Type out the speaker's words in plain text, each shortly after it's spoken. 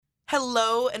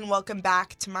Hello and welcome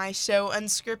back to my show,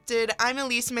 Unscripted. I'm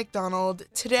Elise McDonald.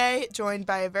 Today, joined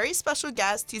by a very special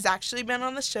guest. He's actually been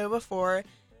on the show before.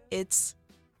 It's,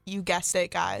 you guessed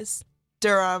it, guys,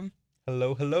 Durham.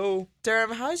 Hello, hello.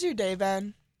 Durham, how's your day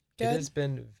been? Good? It has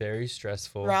been very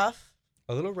stressful. Rough?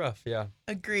 A little rough, yeah.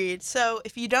 Agreed. So,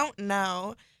 if you don't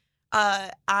know,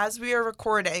 as we are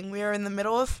recording, we are in the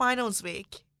middle of finals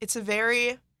week. It's a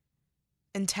very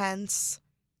intense,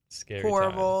 Scary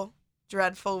horrible,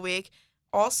 dreadful week.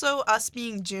 Also, us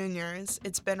being juniors,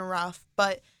 it's been rough,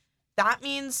 but that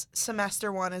means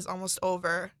semester 1 is almost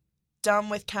over. Done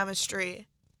with chemistry.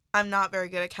 I'm not very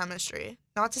good at chemistry.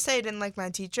 Not to say I didn't like my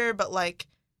teacher, but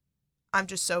I'm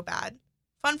just so bad.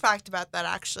 Fun fact about that,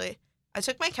 actually. I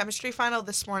took my chemistry final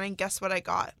this morning. Guess what I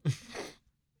got?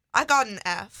 I got an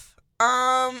F.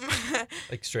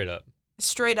 Like straight up.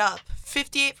 Straight up.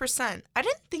 58%. I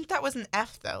didn't think that was an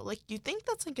F, though. You'd think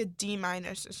that's a D-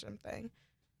 or something.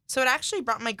 So it actually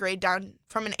brought my grade down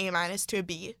from an A- to a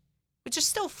B, which is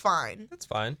still fine. That's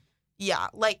fine. Yeah,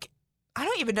 I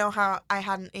don't even know how I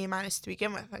had an A- to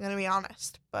begin with, I'm going to be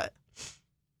honest. But,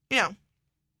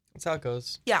 That's how it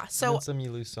goes. Yeah, You so win some,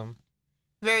 you lose some.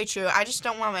 very true. I just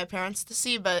don't want my parents to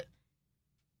see, but,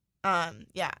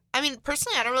 yeah. I mean,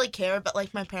 personally, I don't really care, but,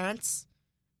 my parents,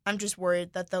 I'm just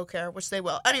worried that they'll care, which they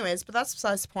will. Anyways, but that's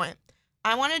besides the point.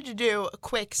 I wanted to do a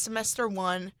quick semester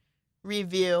 1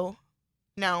 review.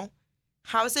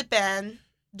 How's it been?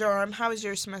 Durham, how has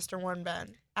your semester 1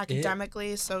 been?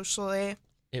 Academically, socially?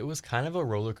 It was kind of a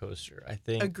roller coaster, I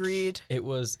think. Agreed. It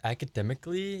was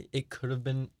academically, it could have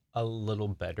been a little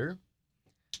better.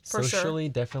 For sure. Socially,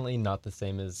 definitely not the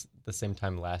same as the same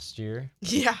time last year.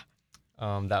 Yeah.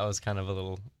 That was kind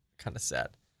of sad.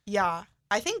 Yeah.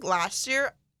 I think last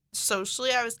year,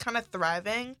 socially, I was kind of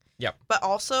thriving. Yep. But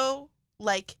also,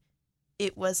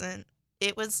 it wasn't.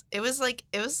 It was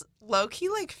low-key,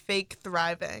 fake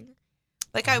thriving.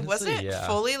 I Honestly, wasn't yeah.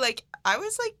 fully, I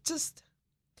was, just...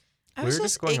 I was We were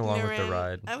just going ignorant. along with the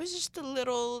ride. I was just a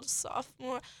little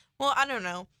sophomore. Well, I don't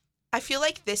know. I feel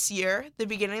like this year, the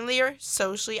beginning of the year,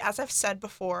 socially, as I've said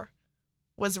before,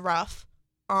 was rough.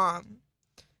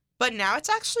 But now it's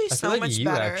actually I so feel like much you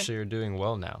better. actually are doing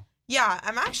well now. Yeah,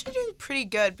 I'm actually doing pretty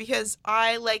good because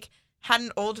I, had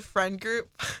an old friend group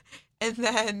and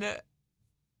then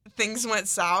things went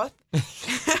south.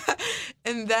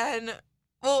 And then,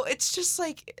 well, it's just,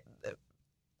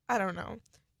 I don't know.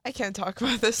 I can't talk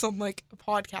about this on, a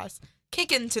podcast.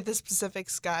 Kick into the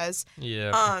specifics, guys.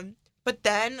 Yeah. But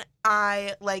then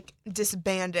I,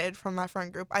 disbanded from that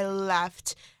friend group. I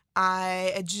left.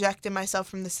 I ejected myself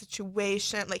from the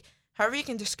situation. However you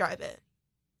can describe it.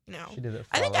 She did it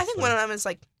I think flawlessly. one of them is,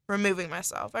 removing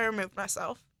myself. I removed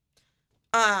myself.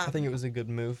 I think it was a good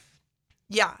move.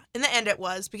 Yeah, in the end it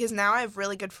was, because now I have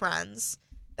really good friends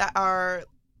that are,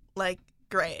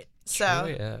 great. So,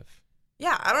 Truly F.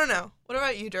 yeah, I don't know. What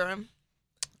about you, Durham?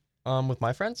 With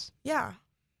my friends? Yeah.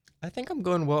 I think I'm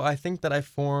going well. I think that I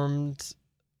formed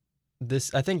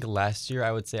this. I think last year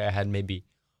I would say I had maybe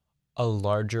a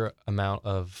larger amount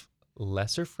of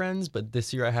lesser friends, but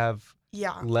this year I have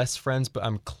Yeah. less friends, but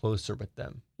I'm closer with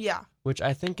them, Yeah. which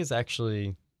I think is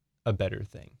actually a better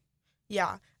thing.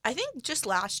 Yeah. I think just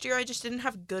last year I just didn't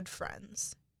have good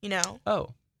friends,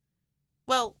 Oh,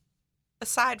 Well,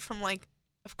 aside from,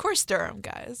 of course, Durham,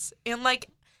 guys. And,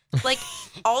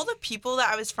 all the people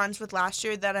that I was friends with last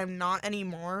year that I'm not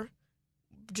anymore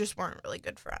just weren't really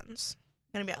good friends.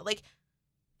 I'm gonna be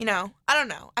I don't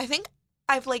know. I think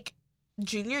I've,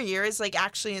 junior year is,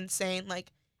 actually insane.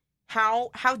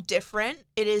 How different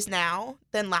it is now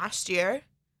than last year.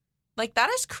 That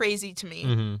is crazy to me.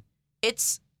 mm-hmm.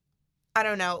 It's, I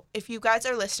don't know, if you guys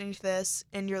are listening to this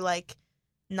and you're,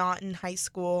 not in high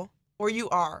school, or you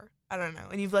are, I don't know,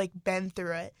 and you've, been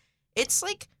through it, it's,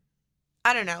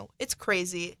 I don't know, it's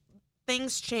crazy.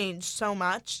 Things change so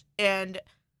much, and,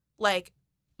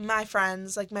 my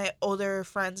friends, my older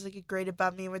friends, a grade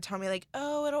above me would tell me,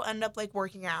 oh, it'll end up,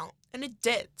 working out, and it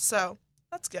did, so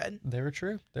that's good. They were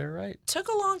true. They're right. Took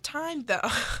a long time, though.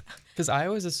 Because I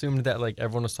always assumed that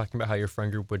everyone was talking about how your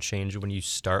friend group would change when you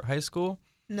start high school.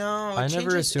 No, I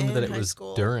never changes assumed in that it high was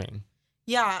school. during.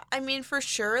 Yeah, I mean, for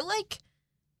sure,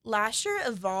 last year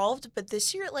evolved, but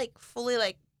this year,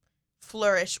 fully,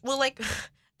 flourished. Well, I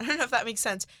don't know if that makes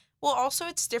sense. Well, also,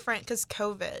 it's different because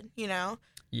COVID,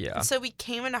 Yeah. And so we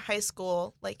came into high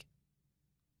school,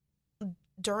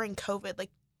 during COVID,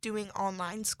 doing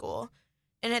online school.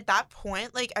 And at that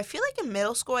point, I feel in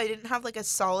middle school, I didn't have, a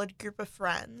solid group of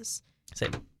friends.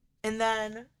 Same. And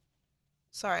then,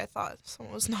 sorry, I thought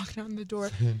someone was knocking on the door.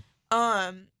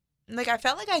 I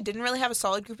felt I didn't really have a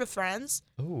solid group of friends.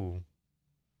 Ooh.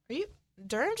 Are you?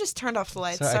 Durham just turned off the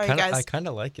lights. Sorry, Sorry, guys. I kind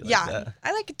of like it like Yeah, that.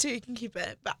 I like it too. You can keep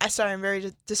it. But sorry, I'm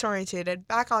very disorientated.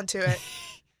 Back onto it.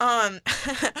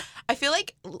 I feel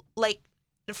like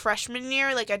the freshman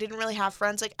year, like I didn't really have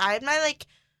friends. Like I had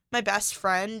my best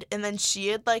friend, and then she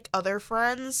had like other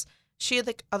friends. She had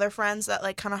like other friends that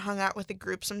like kind of hung out with the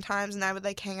group sometimes, and I would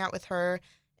like hang out with her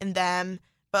and them.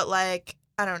 But like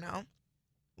I don't know,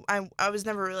 I was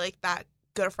never really like that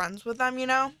good of friends with them, you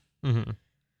know. Mm-hmm.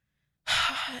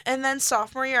 And then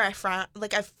sophomore year, I found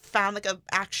like a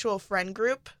actual friend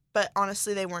group, but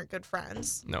honestly, they weren't good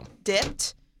friends. No.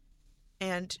 Dipped,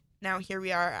 and now here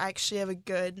we are. I actually have a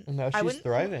good. And now she's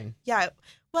thriving. Yeah,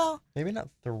 well. Maybe not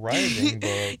thriving,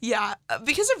 but. Yeah,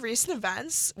 because of recent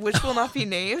events, which will not be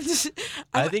named.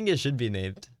 I think it should be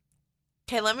named.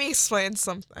 Okay, let me explain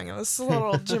something. This is a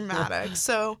little dramatic.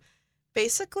 So,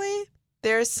 basically,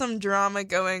 there's some drama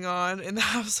going on in the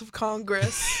House of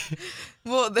Congress.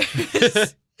 Well,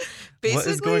 there's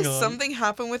basically something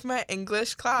happened with my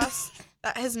English class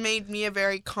that has made me a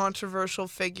very controversial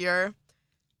figure.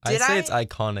 I'd say it's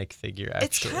iconic figure, actually.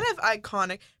 It's kind of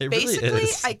iconic. It Basically, really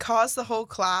is. I caused the whole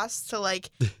class to, like,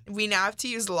 we now have to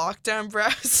use lockdown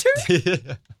browser.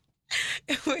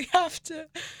 And we have to,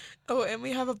 and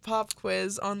we have a pop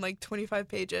quiz on, like, 25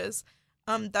 pages.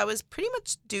 That was pretty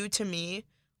much due to me.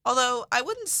 Although, I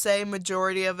wouldn't say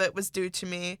majority of it was due to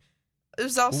me.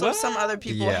 There's also some other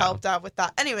people who helped out with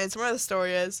that. Anyways, more of the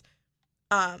story is,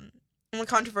 I'm a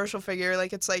controversial figure.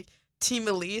 Like, it's, like, Team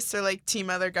Elise or, like, Team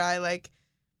Other Guy, like,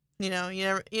 you know, you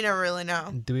never really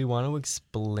know. Do we want to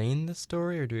explain the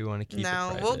story, or do we want to keep it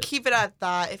private? No, we'll keep it at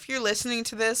that. If you're listening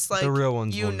to this, like, the real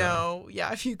ones you will know.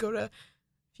 Yeah, if you go to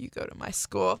my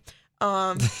school.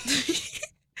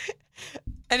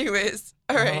 Anyways,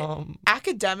 all right.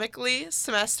 Academically,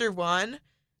 semester 1,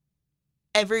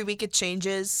 every week it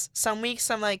changes. Some weeks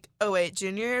I'm like, oh wait,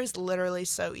 junior year is literally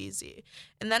so easy.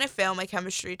 And then I fail my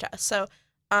chemistry test. So,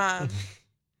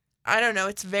 I don't know.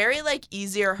 It's very, like,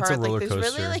 easy or hard. It's a roller like, there's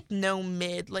coaster. really, like, no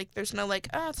mid. Like, there's no, like,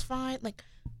 oh, it's fine. Like,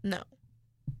 no.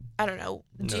 I don't know.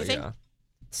 Do you think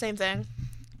same thing?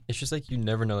 It's just, like, you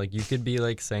never know. Like, you could be,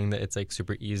 like, saying that it's, like,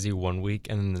 super easy one week,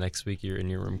 and then the next week you're in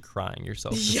your room crying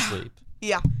yourself to sleep.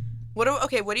 Yeah. What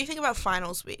do you think about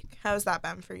finals week? How has that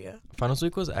been for you? Finals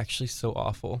week was actually so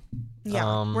awful.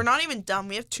 Yeah. We're not even done.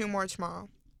 We have 2 more tomorrow.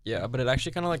 Yeah, but it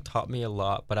actually kind of, like, taught me a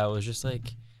lot. But I was just,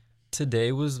 like,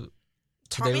 today was the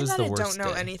worst day. I don't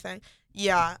know anything.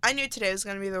 Yeah, I knew today was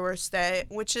going to be the worst day,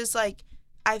 which is, like,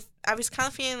 I was kind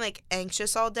of feeling, like,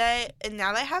 anxious all day. And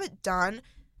now that I have it done,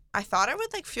 I thought I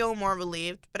would, like, feel more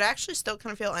relieved. But I actually still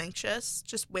kind of feel anxious,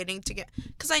 just waiting to get...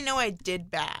 Because I know I did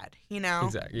bad, you know?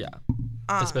 Exactly, yeah.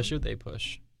 Especially with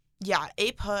A-Push. Yeah,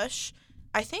 A-Push.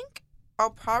 I think I'll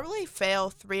probably fail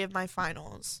 3 of my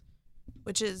finals,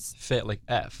 which is... Like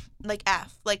F? Like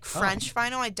F. Like French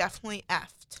final, I definitely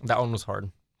F'd. That one was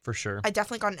hard. For sure. I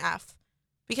definitely got an F.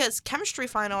 Because chemistry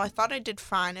final, I thought I did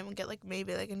fine. I would get, like,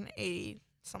 maybe, like, an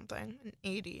 80-something. An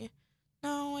 80.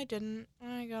 No, I didn't.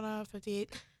 I got a 58.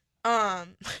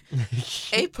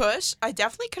 A-Push, I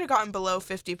definitely could have gotten below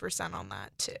 50% on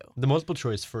that, too. The multiple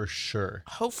choice, for sure.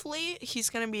 Hopefully,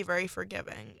 he's going to be very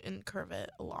forgiving and curve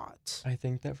it a lot. I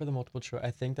think that for the multiple choice,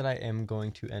 I think that I am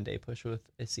going to end A-Push with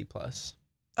a C+.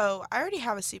 Oh, I already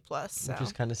have a C+, so. Which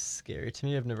is kind of scary to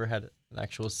me. I've never had an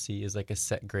actual C as, like, a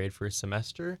set grade for a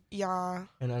semester. Yeah.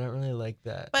 And I don't really like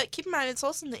that. But keep in mind, it's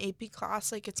also in the AP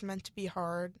class. Like, it's meant to be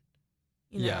hard.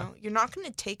 You know? You're not going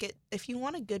to take it. If you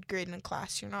want a good grade in a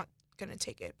class, you're not going to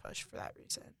take A-Push for that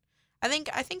reason. I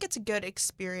think it's a good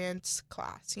experience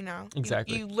class, you know?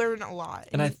 Exactly. You learn a lot.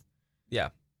 And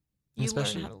you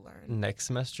especially learn how to learn. Next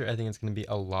semester, I think it's going to be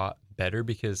a lot better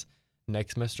because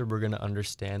next semester we're going to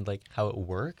understand, like, how it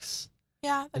works.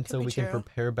 Yeah, that and could so be we true. can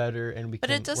prepare better, and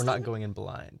we're not going in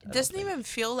blind. It doesn't even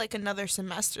feel like another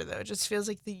semester, though. It just feels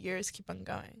like the years keep on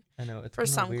going. I know. It's for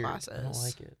some weird. classes. I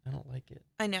don't like it.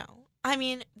 I know. I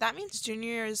mean, that means junior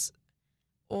year is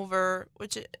over,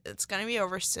 which it's going to be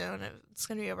over soon. It's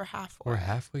going to be over halfway. We're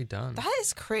halfway done. That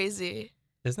is crazy.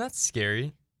 Isn't that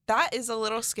scary? That is a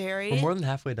little scary. We're more than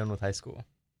halfway done with high school.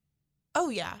 Oh,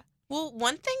 yeah. Well,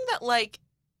 one thing that, like,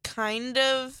 kind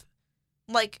of,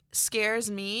 like,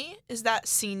 scares me is that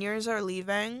seniors are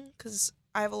leaving, because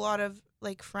I have a lot of,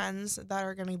 like, friends that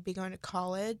are going to be going to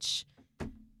college,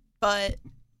 but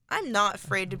I'm not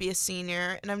afraid to be a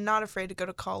senior, and I'm not afraid to go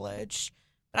to college,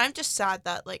 but I'm just sad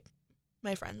that, like,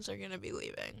 my friends are going to be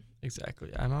leaving.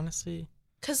 Exactly. I'm honestly...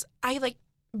 Because I, like,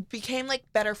 became, like,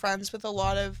 better friends with a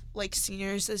lot of, like,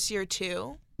 seniors this year,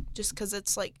 too, just because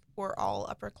it's, like, we're all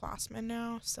upperclassmen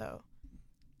now, so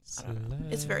I don't know.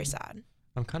 It's very sad.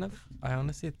 I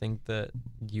honestly think that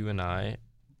you and I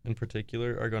in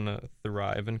particular are going to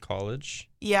thrive in college.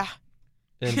 Yeah.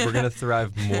 And we're going to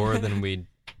thrive more than we're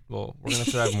going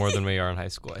to thrive more than we are in high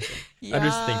school, I think. Yeah. I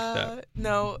just think that.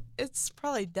 No, it's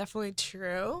probably definitely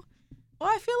true. Well,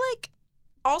 I feel like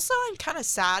also I'm kind of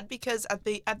sad because at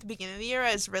the beginning of the year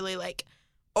I was really like,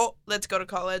 oh, let's go to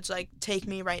college, like take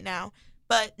me right now.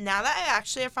 But now that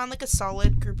I found like a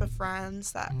solid group of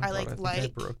friends that Oh my I God, like. I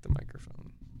broke the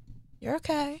microphone. You're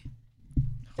okay.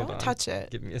 Hold Don't on. touch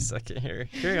it. Give me a second here.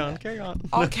 Carry on.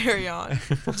 I'll carry on.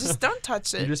 Just don't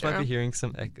touch it. You just might be Durham. hearing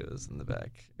some echoes in the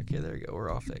back. Okay, there we go. We're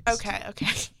all fixed. Okay.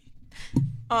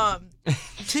 But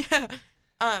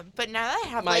now that I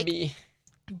have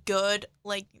good,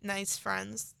 like nice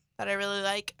friends that I really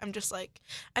like, I'm just like,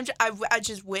 I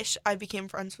just wish I became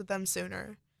friends with them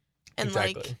sooner. And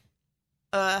Exactly.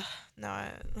 no,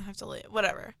 I have to leave.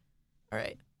 Whatever. All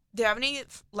right. Do you have any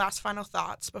last final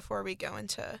thoughts before we go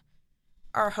into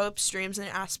our hopes, dreams, and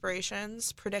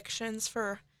aspirations, predictions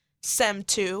for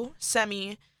semester 2?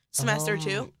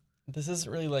 This isn't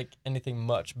really like anything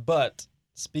much, but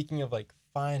speaking of like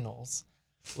finals,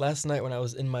 last night when I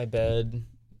was in my bed,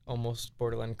 almost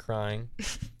borderline crying,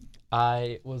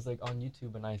 I was like on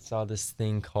YouTube and I saw this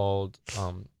thing called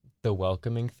the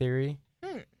welcoming theory.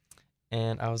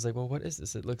 And I was like, well, what is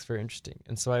this? It looks very interesting.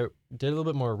 And so I did a little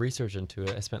bit more research into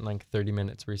it. I spent like 30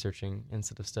 minutes researching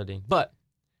instead of studying. But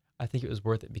I think it was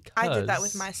worth it because... I did that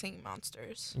with my Singing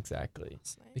Monsters. Exactly.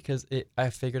 Because I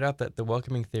figured out that the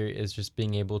welcoming theory is just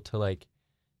being able to like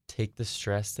take the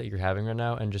stress that you're having right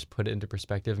now and just put it into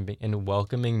perspective and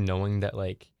welcoming, knowing that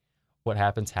like what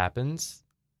happens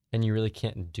and you really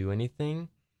can't do anything.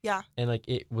 Yeah. And like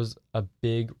it was a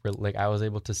big, like I was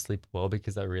able to sleep well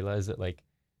because I realized that like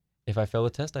if I fail a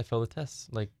test, I fail the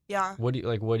test. Like, yeah. What are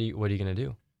you gonna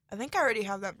do? I think I already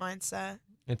have that mindset.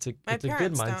 It's a My good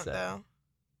parents mindset. don't, though.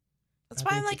 That's I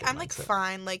why think I'm it's a good mindset.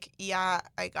 fine. Like, yeah,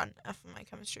 I got an F on my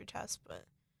chemistry test, but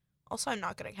also I'm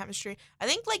not good at chemistry. I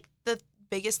think like the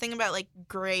biggest thing about like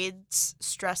grades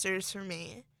stressors for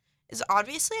me is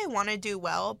obviously I want to do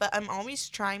well, but I'm always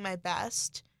trying my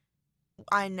best.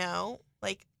 I know,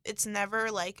 like it's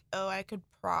never like, oh, I could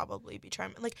probably be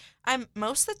trying. Like I'm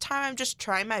most of the time I'm just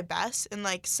trying my best, and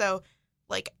like so,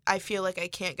 like I feel like I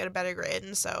can't get a better grade,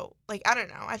 and so like I don't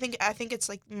know. I think it's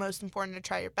like most important to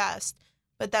try your best,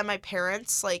 but then my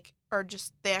parents like are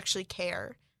just they actually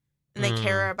care, and they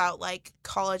care about like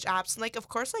college apps, and like of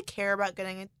course I care about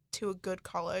getting into a good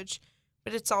college,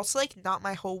 but it's also like not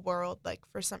my whole world. Like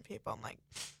for some people, I'm like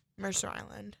Mercer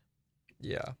Island.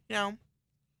 Yeah. You know,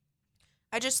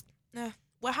 I just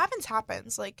what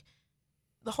happens. Like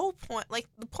the whole point, like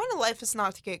the point of life is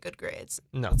not to get good grades.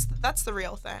 No. That's the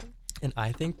real thing. And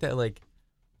I think that like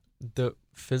the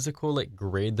physical like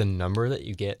grade, the number that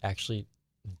you get actually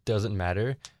doesn't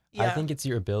matter. Yeah. I think it's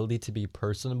your ability to be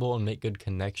personable and make good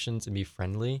connections and be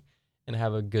friendly and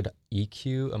have a good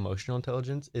EQ, emotional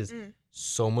intelligence is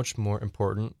so much more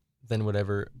important than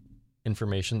whatever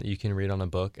information that you can read on a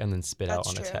book and then spit out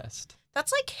on a test.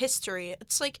 That's like history.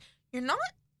 It's like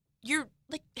you're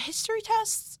like history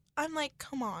tests. I'm like,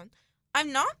 come on.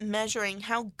 I'm not measuring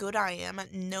how good I am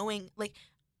at knowing, like,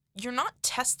 you're not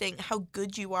testing how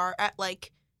good you are at,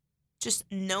 like, just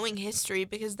knowing history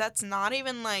because that's not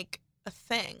even, like, a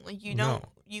thing. Like, you don't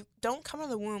come out of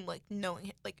the womb, like,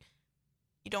 knowing, like,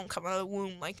 you don't come out of the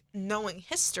womb, like, knowing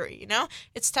history, you know?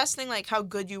 It's testing, like, how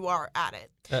good you are at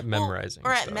it. At memorizing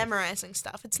Or stuff. at memorizing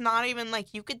stuff. It's not even,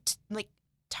 like, you could, like,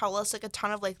 tell us, like, a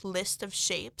ton of, like, list of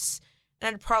shapes,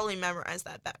 and I'd probably memorize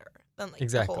that better than, like,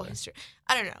 the whole history.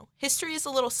 I don't know. History is a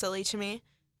little silly to me.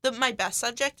 My best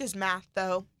subject is math,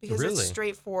 though, because it's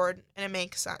straightforward and it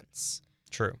makes sense.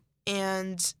 True.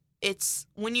 And it's,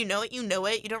 when you know it, you know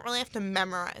it. You don't really have to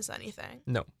memorize anything.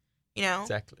 No. You know?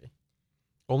 Exactly.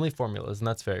 Only formulas, and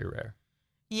that's very rare.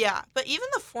 Yeah, but even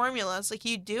the formulas, like,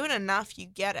 you do it enough, you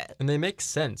get it. And they make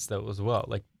sense, though, as well.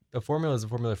 Like, a formula is a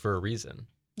formula for a reason.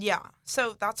 Yeah,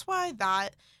 so that's why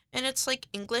that, and it's like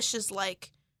English is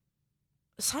like,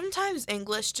 sometimes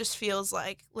English just feels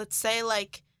like, let's say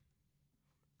like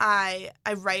I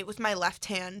write with my left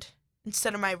hand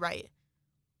instead of my right.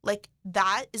 Like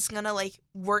that is gonna like,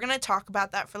 we're gonna talk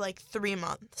about that for like 3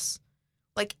 months.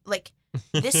 Like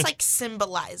this like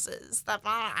symbolizes that,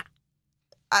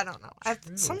 I don't know.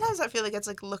 Sometimes I feel like it's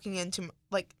like looking into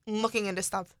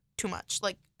stuff too much.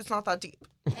 Like it's not that deep.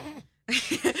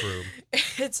 True.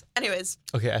 Anyways.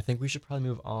 Okay, I think we should probably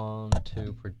move on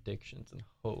to predictions and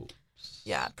hopes.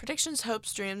 Yeah, predictions,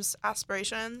 hopes, dreams,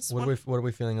 aspirations. What are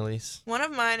we feeling, Elise? One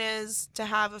of mine is to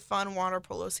have a fun water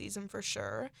polo season for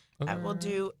sure. Okay. I will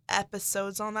do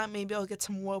episodes on that. Maybe I'll get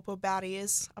some Wopo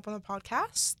baddies up on the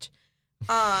podcast.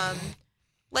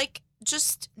 Like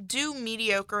just do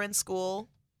mediocre in school,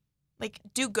 like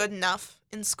do good enough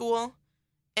in school,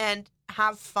 and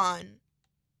have fun.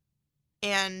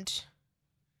 And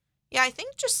yeah, I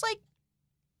think just like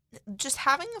just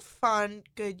having a fun,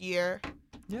 good year.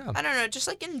 Yeah. I don't know, just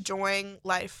like enjoying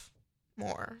life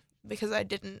more because I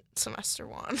didn't semester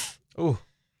one. Ooh.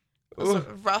 It was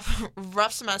a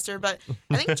rough semester, but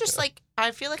I think just like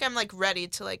I feel like I'm like ready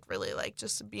to like really like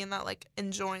just be in that like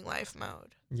enjoying life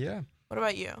mode. Yeah. What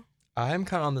about you? I'm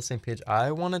kind of on the same page.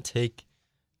 I want to take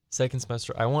second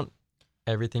semester. I want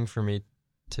everything for me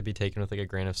to be taken with like a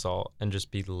grain of salt and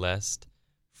just be less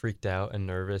freaked out and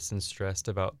nervous and stressed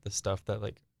about the stuff that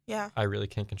like Yeah. I really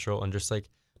can't control, and just like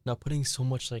not putting so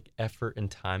much like effort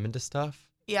and time into stuff,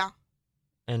 Yeah.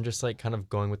 and just like kind of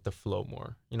going with the flow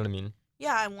more. You know what I mean?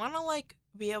 Yeah, I want to like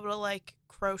be able to like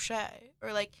crochet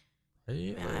or like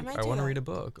Right? Man, I Like, might I do want to that. read a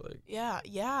book.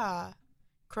 yeah.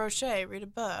 Crochet, read a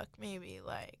book, maybe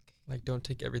Like don't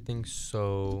take everything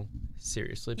so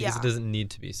seriously because Yeah. it doesn't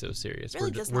need to be so serious. Really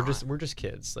does not. We're just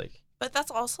kids. Like But that's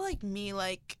also like me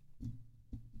like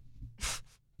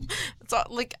it's all,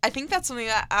 like I think that's something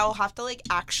that I'll have to like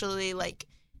actually like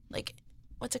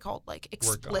what's it called? Like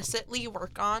explicitly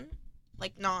work on.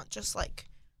 Like not just like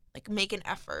make an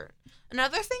effort.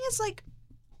 Another thing is like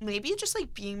maybe just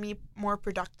like being more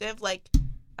productive. Like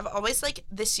I've always like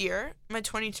this year, my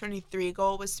 2023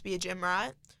 goal was to be a gym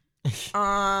rat.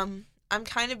 I'm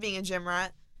kind of being a gym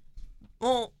rat.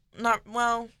 Well, not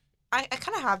well. I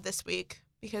kind of have this week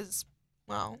because,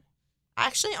 well, I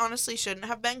actually honestly shouldn't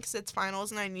have been because it's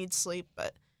finals and I need sleep.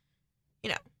 But, you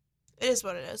know, it is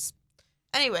what it is.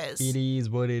 Anyways, it is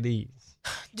what it is.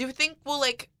 do you think we'll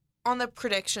like on the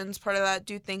predictions part of that?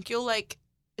 Do you think you'll like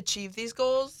achieve these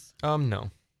goals? No.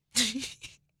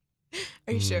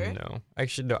 Are you sure? No,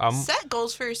 actually no. Set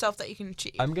goals for yourself that you can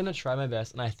achieve. I'm gonna try my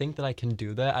best, and I think that I can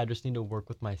do that. I just need to work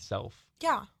with myself.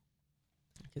 Yeah.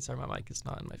 Okay, sorry, my mic is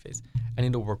not in my face. I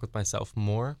need to work with myself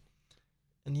more,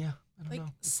 and yeah, I don't Like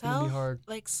know. It's gonna be hard.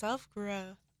 like self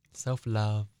growth.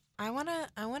 Self-love. I wanna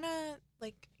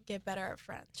like get better at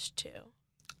French too.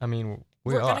 I mean,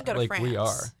 We're gonna go to like France. we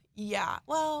are. Yeah.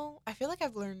 Well, I feel like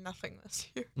I've learned nothing this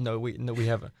year. No, we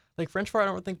haven't. Like French fry, I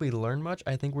don't think we learned much.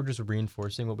 I think we're just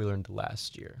reinforcing what we learned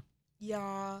last year.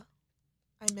 Yeah.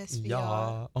 I miss VR.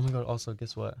 Yeah. Oh my god. Also,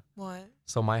 guess what? What?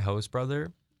 So my host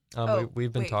brother,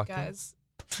 we've been talking. Guys.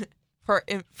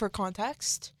 For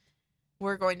context,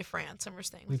 we're going to France and we're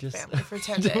staying with family for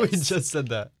 10 days. We just said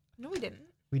that. No, we didn't.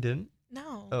 We didn't?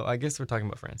 No. Oh, I guess we're talking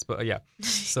about France. But yeah.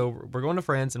 So we're going to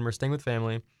France and we're staying with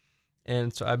family.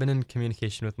 And so I've been in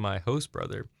communication with my host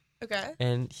brother. Okay.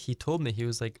 And he told me, he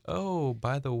was like, oh,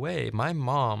 by the way, my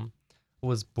mom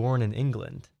was born in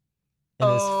England and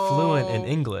is fluent in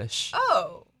English.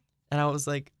 Oh. And I was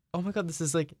like, oh my God, this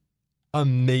is like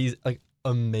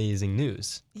amazing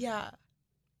news. Yeah.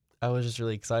 I was just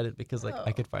really excited because like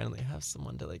I could finally have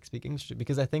someone to like speak English to,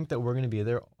 because I think that we're going to be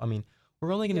there. I mean,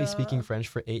 we're only going to be speaking French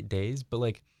for 8 days, but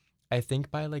like I think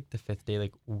by like the 5th day,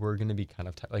 like we're going to be kind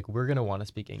of like we're going to want to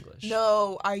speak English.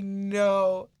 No, I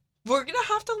know. We're gonna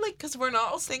have to like, cause we're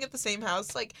not all staying at the same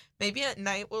house. Like maybe at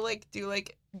night we'll like do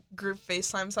like group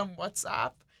FaceTimes on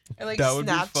WhatsApp and like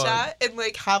Snapchat and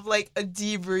like have like a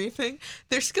debriefing.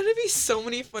 There's gonna be so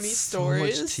many funny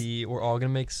stories. So much tea. We're all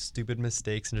gonna make stupid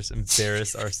mistakes and just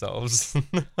embarrass ourselves.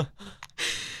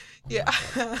 Yeah.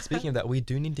 Speaking of that, we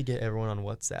do need to get everyone on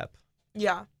WhatsApp.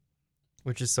 Yeah.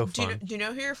 Which is so fun. Do you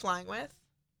know who you're flying with?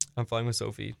 I'm flying with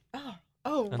Sophie.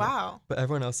 Oh wow. But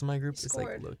everyone else in my group is like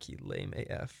Scored. low key lame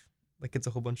AF. Like it's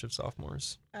a whole bunch of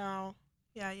sophomores. Oh.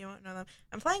 Yeah, you won't know them.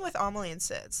 I'm flying with Amelie and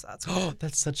Sid, so that's Oh, good.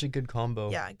 that's such a good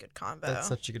combo. Yeah, good combo. That's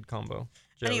such a good combo.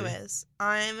 Joey. Anyways,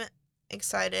 I'm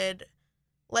excited.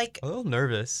 Like, A little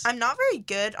nervous. I'm not very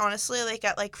good, honestly, like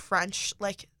at like French,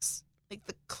 like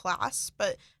the class,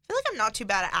 but I feel like I'm not too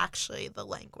bad at actually the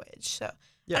language. So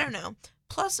Yeah. I don't know.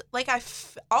 Plus, like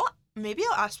maybe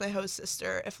I'll ask my host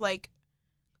sister if like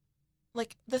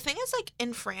the thing is like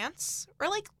in France or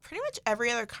like pretty much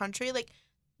every other country, like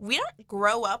we don't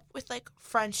grow up with like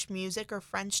French music or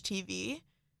French TV,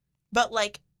 but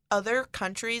like other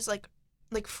countries like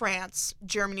France,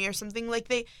 Germany or something, like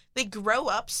they grow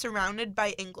up surrounded by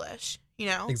English, you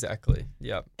know? Exactly.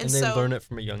 Yeah. And they so, learn it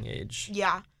from a young age.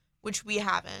 Yeah, which we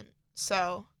haven't.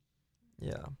 So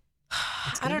Yeah.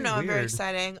 I don't know, I'm very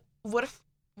exciting. What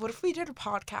if we did a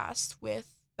podcast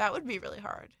with, that would be really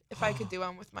hard if I could do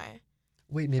one with my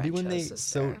Wait, maybe French when they sister.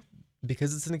 so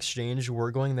because it's an exchange,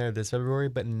 we're going there this February,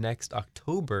 but next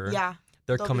October, Yeah.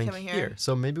 they're They'll be coming coming here. here.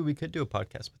 So maybe we could do a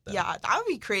podcast with them. Yeah, that would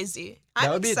be crazy. That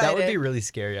I'm would be excited. really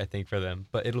scary, I think, for them,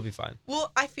 but it'll be fine.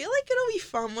 Well, I feel like it'll be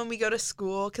fun when we go to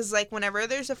school because, like, whenever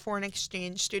there's a foreign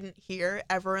exchange student here,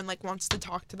 everyone, like, wants to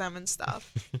talk to them and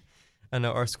stuff. I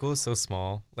know, our school is so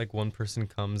small. Like, one person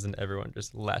comes and everyone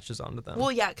just latches onto them.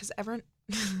 Well, yeah, because everyone...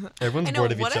 Everyone's I know,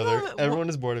 bored of one each of other. them- Everyone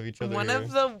is bored of each other One here.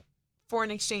 of the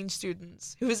foreign exchange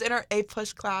students who was in our A+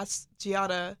 class,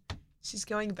 Giada, she's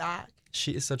going back.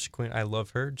 She is such a queen. I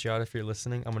love her. Giada, if you're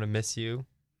listening, I'm going to miss you.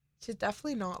 She's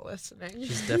definitely not listening.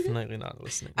 She's definitely not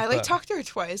listening. I, like, but talked to her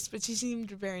twice, but she seemed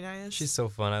very nice. She's so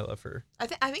fun. I love her. I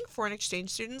think foreign exchange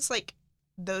students, like,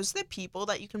 those are the people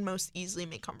that you can most easily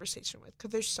make conversation with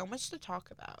because there's so much to talk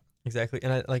about. Exactly.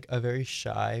 And like a very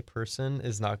shy person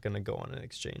is not going to go on an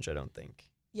exchange, I don't think.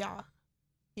 Yeah.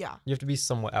 Yeah. You have to be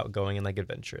somewhat outgoing and like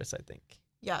adventurous, I think.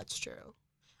 Yeah, it's true.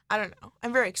 I don't know.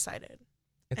 I'm very excited.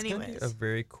 It's going to Anyways. be a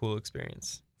very cool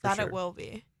experience. For That sure. it will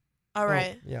be. All Oh,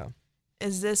 right. yeah.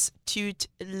 Is this tout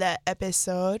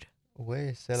l'épisode?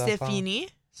 Oui, c'est la C'est fin. fini?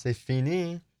 C'est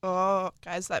fini. Oh,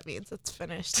 guys, that means it's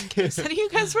finished. In case any of you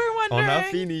guys were On a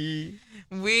wondering. fini.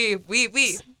 Oui.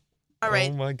 All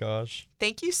right. Oh my gosh.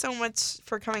 Thank you so much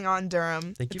for coming on,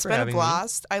 Durham. Thank you It's for been having a me.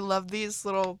 blast. I love these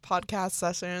little podcast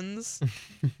sessions.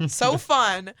 So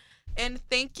fun. And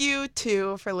thank you,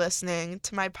 too, for listening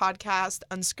to my podcast,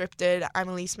 Unscripted. I'm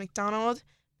Elise McDonald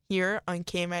here on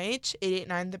KMH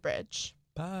 889 The Bridge.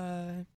 Bye.